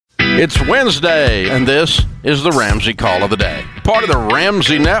It's Wednesday, and this is the Ramsey Call of the Day, part of the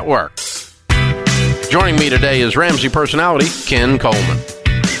Ramsey Network. Joining me today is Ramsey personality Ken Coleman.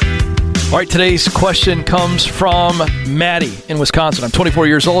 All right, today's question comes from Maddie in Wisconsin. I'm 24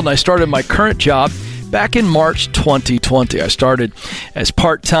 years old, and I started my current job back in March 2020. I started as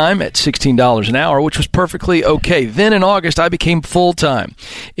part-time at $16 an hour, which was perfectly okay. Then in August, I became full-time.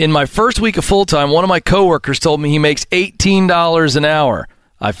 In my first week of full-time, one of my coworkers told me he makes $18 an hour.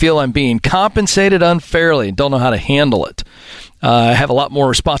 I feel I'm being compensated unfairly and don't know how to handle it. I have a lot more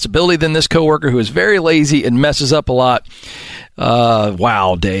responsibility than this coworker who is very lazy and messes up a lot.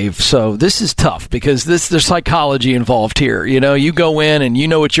 Wow, Dave. So this is tough because there's psychology involved here. You know, you go in and you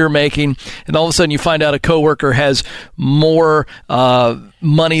know what you're making, and all of a sudden you find out a coworker has more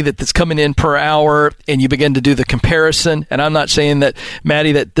money that's coming in per hour, and you begin to do the comparison. And I'm not saying that,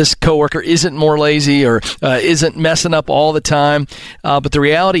 Maddie, that this coworker isn't more lazy or isn't messing up all the time, but the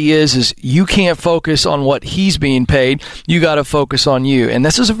reality is you can't focus on what he's being paid. You got to focus on you. And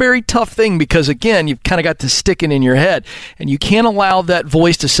this is a very tough thing because, again, you've kind of got this sticking in your head, and you can't allow that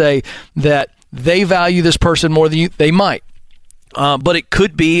voice to say that they value this person more than you. They might. But it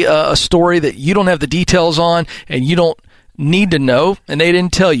could be a story that you don't have the details on and you don't need to know, and they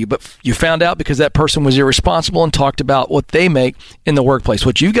didn't tell you, but you found out because that person was irresponsible and talked about what they make in the workplace.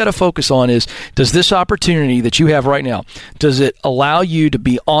 What you've got to focus on is, does this opportunity that you have right now, does it allow you to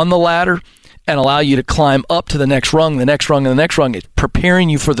be on the ladder and allow you to climb up to the next rung, the next rung, and the next rung? It's preparing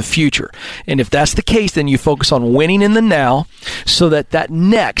you for the future. And if that's the case, then you focus on winning in the now so that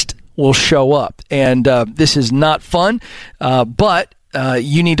next will show up. And this is not fun, but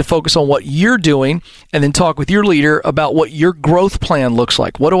you need to focus on what you're doing and then talk with your leader about what your growth plan looks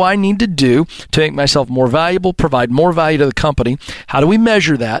like. What do I need to do to make myself more valuable, provide more value to the company? How do we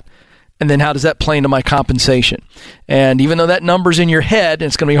measure that? And then how does that play into my compensation? And even though that number's in your head and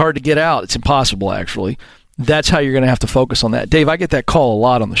it's going to be hard to get out, it's impossible actually, that's how you're going to have to focus on that. Dave, I get that call a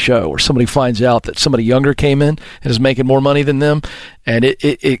lot on the show where somebody finds out that somebody younger came in and is making more money than them, and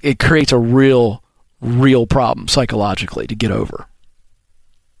it creates a real problem psychologically to get over.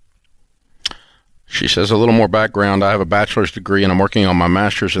 She says, a little more background. I have a bachelor's degree and I'm working on my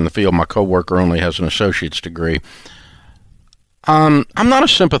master's in the field. My coworker only has an associate's degree. I'm not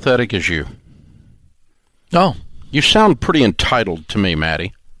as sympathetic as you. Oh. You sound pretty entitled to me,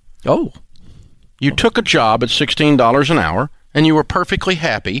 Maddie. Oh. You took a job at $16 an hour and you were perfectly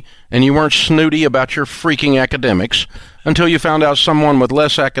happy and you weren't snooty about your freaking academics until you found out someone with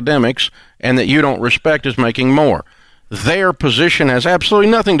less academics and that you don't respect is making more. Their position has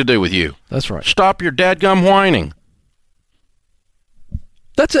absolutely nothing to do with you. That's right. Stop your dadgum whining.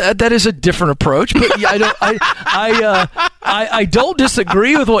 That is a different approach, but I don't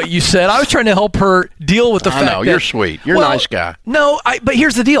disagree with what you said. I was trying to help her deal with the fact that... I know, you're sweet. You're a nice guy. No, but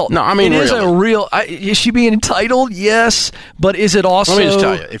here's the deal. No, I mean, it really. Is she being entitled? Yes, but is it also... Let me just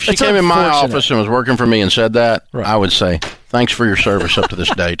tell you, if she came in my office and was working for me and said that, right, I would say, thanks for your service up to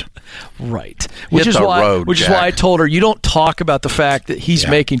this date. Right. Which is why I told her, you don't talk about the fact that he's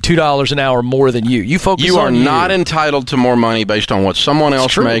making $2 an hour more than you. You focus on you. You are not entitled to more money based on what someone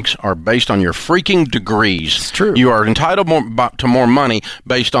else makes or based on your freaking degrees. It's true. You are entitled to more money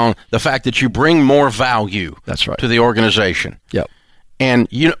based on the fact that you bring more value. That's right. To the organization. Yep. And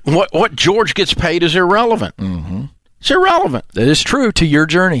you know what George gets paid is irrelevant. Mm-hmm. It's irrelevant. That is true to your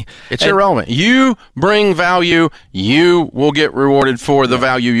journey. It's irrelevant. You bring value, you will get rewarded for the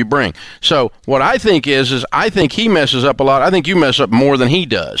value you bring. So what I think is I think he messes up a lot. I think you mess up more than he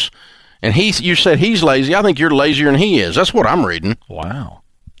does. And you said he's lazy. I think you're lazier than he is. That's what I'm reading. Wow.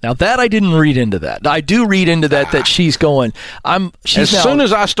 Now that I didn't read into that. I do read into that she's going. Soon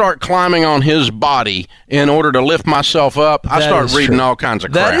as I start climbing on his body in order to lift myself up, I start reading all kinds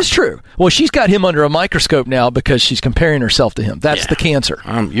of crap. That is true. Well, she's got him under a microscope now because she's comparing herself to him. That's the cancer.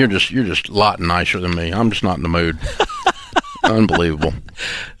 You're just a lot nicer than me. I'm just not in the mood. Unbelievable.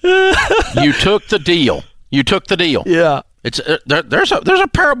 You took the deal. Yeah. It's there's a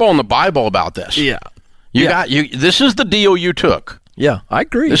parable in the Bible about this. Yeah. This is the deal you took. Yeah, I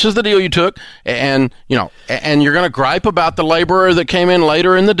agree. This is the deal you took, and you're going to gripe about the laborer that came in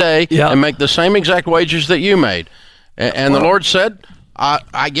later in the day and make the same exact wages that you made. And the Lord said,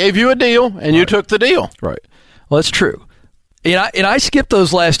 I gave you a deal, and you took the deal. Right. Well, that's true. And I skipped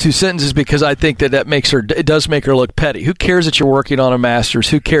those last two sentences because I think that makes her, it does make her look petty. Who cares that you're working on a master's?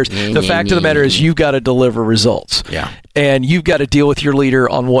 Who cares? The fact of the matter is you've got to deliver results. Yeah. And you've got to deal with your leader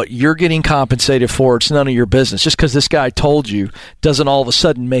on what you're getting compensated for. It's none of your business. Just because this guy told you doesn't all of a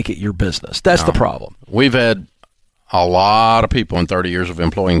sudden make it your business. That's the problem. We've had a lot of people in 30 years of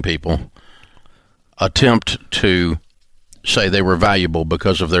employing people attempt to say they were valuable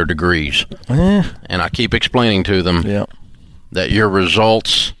because of their degrees. And I keep explaining to them that your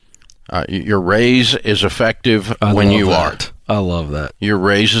results, your raise is effective when you are. I love that. Your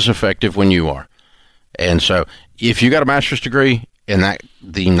raise is effective when you are. And so if you got a master's degree and that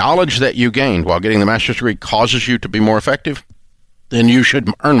the knowledge that you gained while getting the master's degree causes you to be more effective, then you should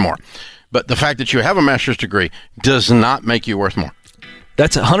earn more. But the fact that you have a master's degree does not make you worth more.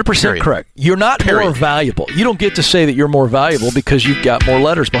 That's 100% correct. You're not more valuable. You don't get to say that you're more valuable because you've got more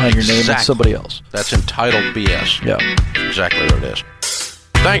letters behind your name than somebody else. That's entitled BS. Yeah. Exactly what it is.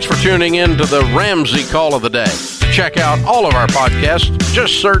 Thanks for tuning in to the Ramsey Call of the Day. Check out all of our podcasts.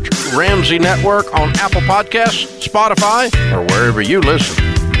 Just search Ramsey Network on Apple Podcasts, Spotify, or wherever you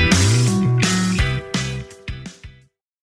listen.